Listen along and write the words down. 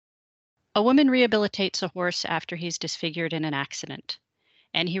A woman rehabilitates a horse after he's disfigured in an accident,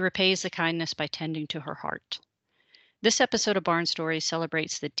 and he repays the kindness by tending to her heart. This episode of Barn Stories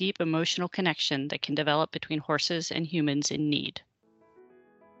celebrates the deep emotional connection that can develop between horses and humans in need.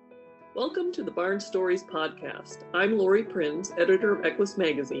 Welcome to the Barn Stories podcast. I'm Lori Prinz, editor of Equus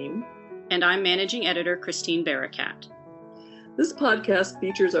Magazine. And I'm managing editor Christine Barakat. This podcast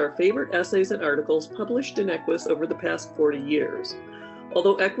features our favorite essays and articles published in Equus over the past 40 years.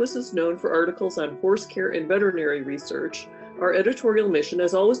 Although Equus is known for articles on horse care and veterinary research, our editorial mission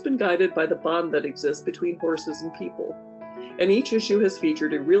has always been guided by the bond that exists between horses and people. And each issue has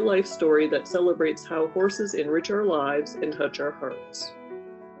featured a real-life story that celebrates how horses enrich our lives and touch our hearts.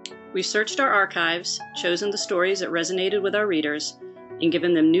 We've searched our archives, chosen the stories that resonated with our readers, and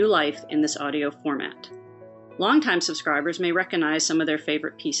given them new life in this audio format. Longtime subscribers may recognize some of their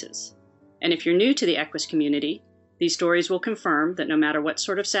favorite pieces. And if you're new to the Equus community, these stories will confirm that no matter what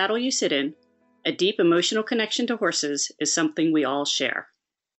sort of saddle you sit in, a deep emotional connection to horses is something we all share.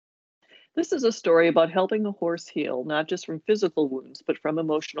 This is a story about helping a horse heal, not just from physical wounds, but from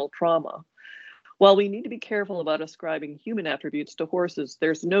emotional trauma. While we need to be careful about ascribing human attributes to horses,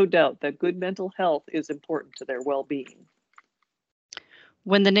 there's no doubt that good mental health is important to their well-being.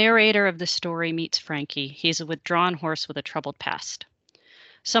 When the narrator of the story meets Frankie, he's a withdrawn horse with a troubled past.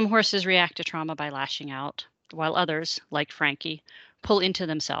 Some horses react to trauma by lashing out, while others, like Frankie, pull into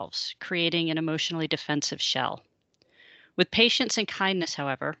themselves, creating an emotionally defensive shell. With patience and kindness,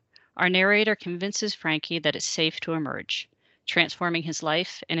 however, our narrator convinces Frankie that it's safe to emerge, transforming his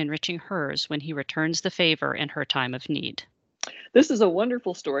life and enriching hers when he returns the favor in her time of need. This is a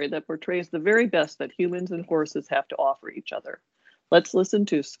wonderful story that portrays the very best that humans and horses have to offer each other. Let's listen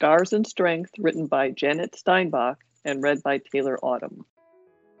to Scars and Strength, written by Janet Steinbach and read by Taylor Autumn.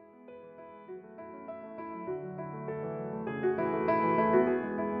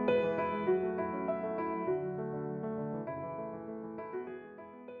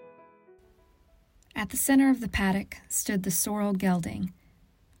 At the center of the paddock stood the sorrel gelding,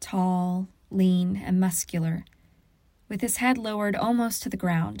 tall, lean, and muscular, with his head lowered almost to the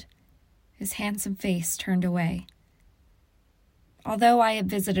ground, his handsome face turned away. Although I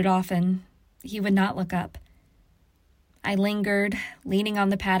had visited often, he would not look up. I lingered, leaning on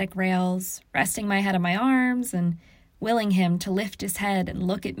the paddock rails, resting my head on my arms, and willing him to lift his head and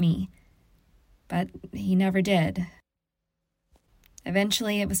look at me. But he never did.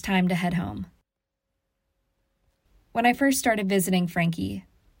 Eventually, it was time to head home. When I first started visiting Frankie,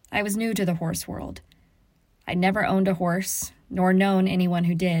 I was new to the horse world. I'd never owned a horse, nor known anyone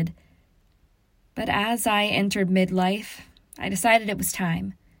who did. But as I entered midlife, I decided it was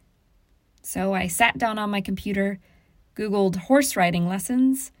time. So I sat down on my computer, Googled horse riding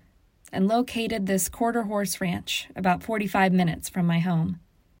lessons, and located this quarter horse ranch about 45 minutes from my home.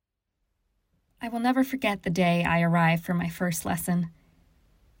 I will never forget the day I arrived for my first lesson.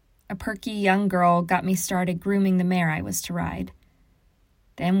 A perky young girl got me started grooming the mare I was to ride.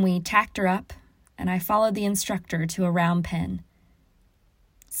 Then we tacked her up, and I followed the instructor to a round pen.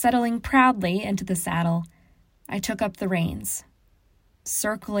 Settling proudly into the saddle, I took up the reins.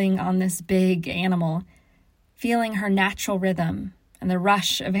 Circling on this big animal, feeling her natural rhythm and the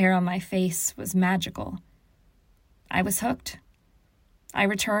rush of hair on my face was magical. I was hooked. I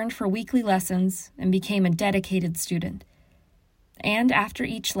returned for weekly lessons and became a dedicated student. And after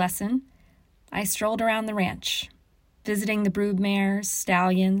each lesson, I strolled around the ranch, visiting the brood mares,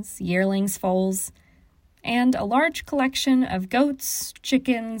 stallions, yearlings, foals, and a large collection of goats,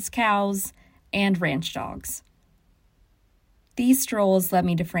 chickens, cows, and ranch dogs. These strolls led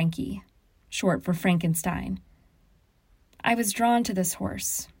me to Frankie, short for Frankenstein. I was drawn to this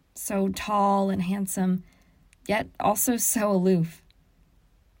horse, so tall and handsome, yet also so aloof.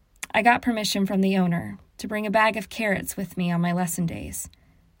 I got permission from the owner to bring a bag of carrots with me on my lesson days,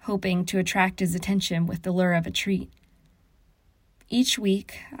 hoping to attract his attention with the lure of a treat. Each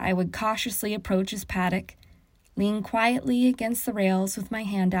week, I would cautiously approach his paddock, lean quietly against the rails with my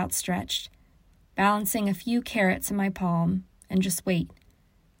hand outstretched, balancing a few carrots in my palm, and just wait.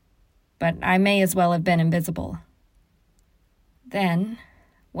 But I may as well have been invisible. Then,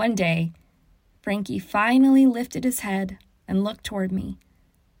 one day, Frankie finally lifted his head and looked toward me.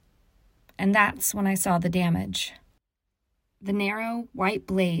 And that's when I saw the damage. The narrow, white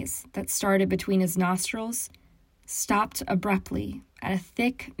blaze that started between his nostrils stopped abruptly at a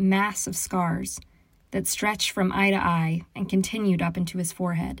thick mass of scars that stretched from eye to eye and continued up into his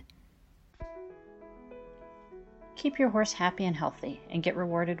forehead. Keep your horse happy and healthy and get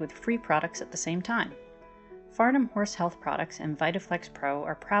rewarded with free products at the same time. Farnam Horse Health Products and VitaFlex Pro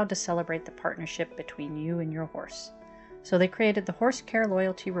are proud to celebrate the partnership between you and your horse. so they created the Horse Care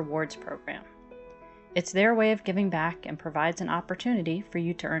Loyalty Rewards Program. It's their way of giving back and provides an opportunity for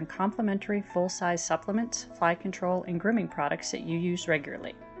you to earn complimentary full-size supplements, fly control, and grooming products that you use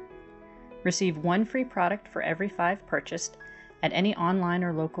regularly. Receive 1 free product for every 5 purchased at any online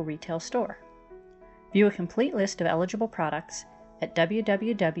or local retail store. View a complete list of eligible products at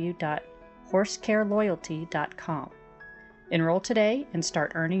www.horsecareloyalty.com. Enroll today and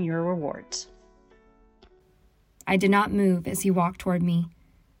start earning your rewards. I did not move as he walked toward me,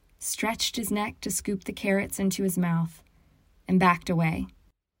 stretched his neck to scoop the carrots into his mouth, and backed away.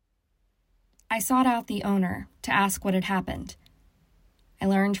 I sought out the owner to ask what had happened. I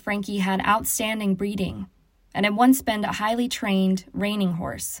learned Frankie had outstanding breeding and had once been a highly trained reining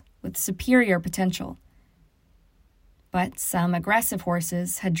horse with superior potential. But some aggressive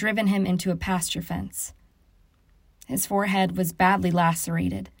horses had driven him into a pasture fence. His forehead was badly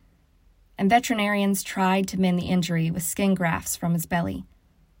lacerated, and veterinarians tried to mend the injury with skin grafts from his belly.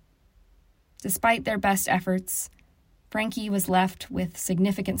 Despite their best efforts, Frankie was left with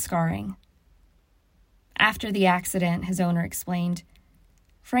significant scarring. After the accident, his owner explained,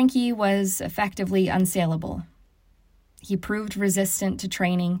 Frankie was effectively unsaleable. He proved resistant to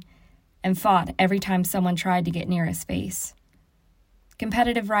training and fought every time someone tried to get near his face.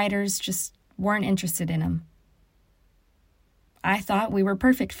 Competitive riders just weren't interested in him. I thought we were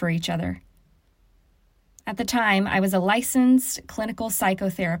perfect for each other. At the time, I was a licensed clinical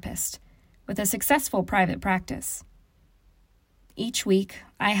psychotherapist with a successful private practice. Each week,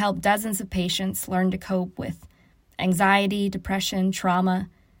 I helped dozens of patients learn to cope with anxiety, depression, trauma,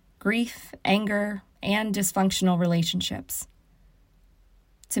 grief, anger, and dysfunctional relationships.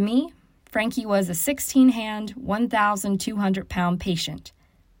 To me, Frankie was a 16-hand, 1,200-pound patient,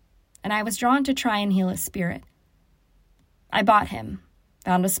 and I was drawn to try and heal his spirit. I bought him,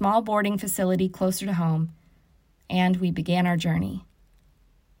 found a small boarding facility closer to home, and we began our journey.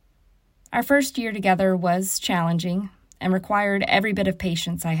 Our first year together was challenging and required every bit of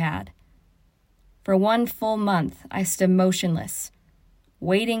patience I had. For 1 full month, I stood motionless,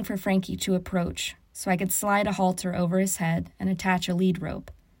 waiting for Frankie to approach so I could slide a halter over his head and attach a lead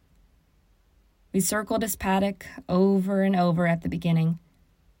rope. We circled his paddock over and over at the beginning,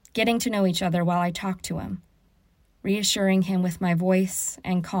 getting to know each other while I talked to him, reassuring him with my voice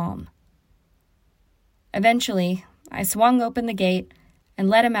and calm. Eventually, I swung open the gate and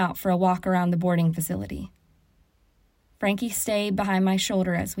let him out for a walk around the boarding facility. Frankie stayed behind my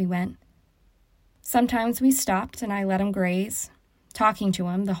shoulder as we went. Sometimes we stopped and I let him graze, talking to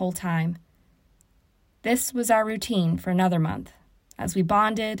him the whole time. This was our routine for another month, as we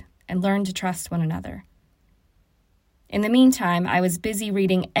bonded and learned to trust one another. In the meantime, I was busy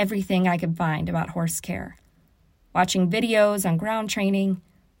reading everything I could find about horse care, watching videos on ground training,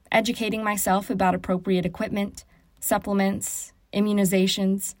 educating myself about appropriate equipment, supplements,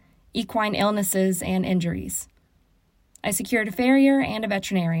 immunizations, equine illnesses, and injuries. I secured a farrier and a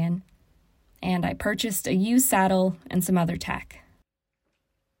veterinarian, and I purchased a used saddle and some other tech.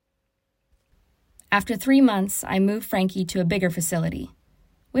 After 3 months, I moved Frankie to a bigger facility,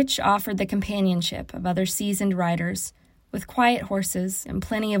 which offered the companionship of other seasoned riders with quiet horses and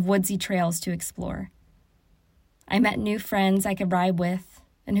plenty of woodsy trails to explore. I met new friends I could ride with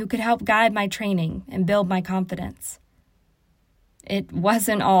and who could help guide my training and build my confidence. It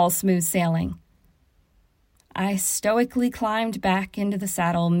wasn't all smooth sailing. I stoically climbed back into the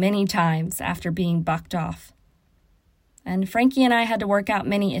saddle many times after being bucked off. And Frankie and I had to work out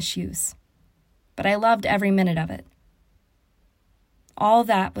many issues, but I loved every minute of it. All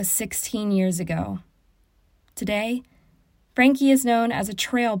that was 16 years ago. Today, Frankie is known as a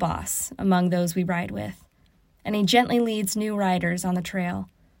trail boss among those we ride with, and he gently leads new riders on the trail.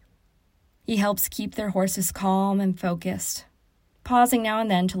 He helps keep their horses calm and focused, pausing now and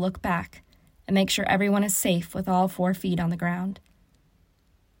then to look back and make sure everyone is safe with all 4 feet on the ground.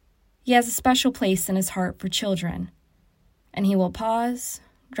 He has a special place in his heart for children, and he will pause,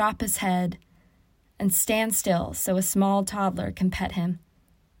 drop his head, and stand still so a small toddler can pet him.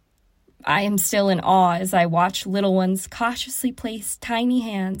 I am still in awe as I watch little ones cautiously place tiny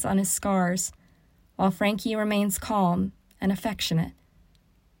hands on his scars, while Frankie remains calm and affectionate.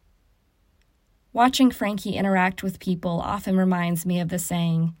 Watching Frankie interact with people often reminds me of the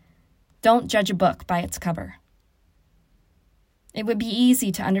saying, "Don't judge a book by its cover." It would be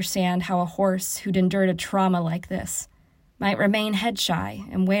easy to understand how a horse who'd endured a trauma like this might remain head-shy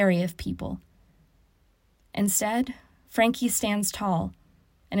and wary of people. Instead, Frankie stands tall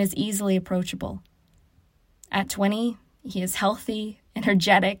and is easily approachable. At 20, he is healthy,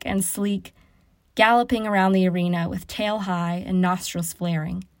 energetic, and sleek, galloping around the arena with tail high and nostrils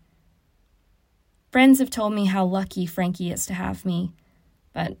flaring. Friends have told me how lucky Frankie is to have me,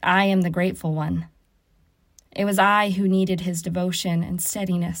 but I am the grateful one. It was I who needed his devotion and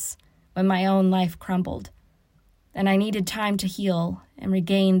steadiness when my own life crumbled, and I needed time to heal and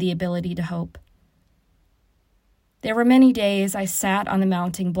regain the ability to hope. There were many days I sat on the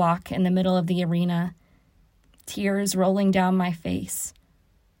mounting block in the middle of the arena, tears rolling down my face,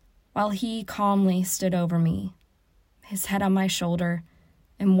 while he calmly stood over me, his head on my shoulder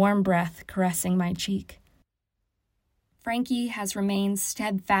and warm breath caressing my cheek. Frankie has remained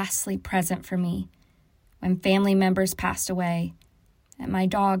steadfastly present for me when family members passed away and my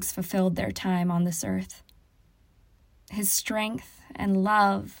dogs fulfilled their time on this earth. His strength and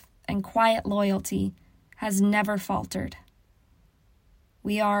love and quiet loyalty has never faltered.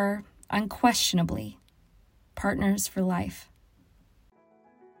 We are unquestionably partners for life.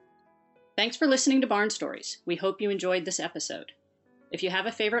 Thanks for listening to Barn Stories. We hope you enjoyed this episode. If you have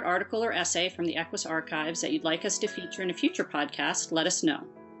a favorite article or essay from the Equus archives that you'd like us to feature in a future podcast, let us know.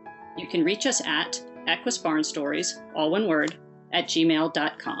 You can reach us at equusbarnstories, all one word,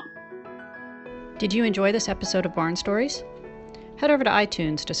 @gmail.com. Did you enjoy this episode of Barn Stories? Head over to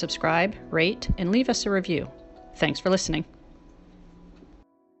iTunes to subscribe, rate, and leave us a review. Thanks for listening.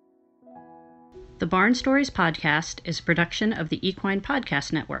 The Barn Stories podcast is a production of the Equine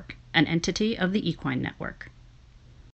Podcast Network, an entity of the Equine Network.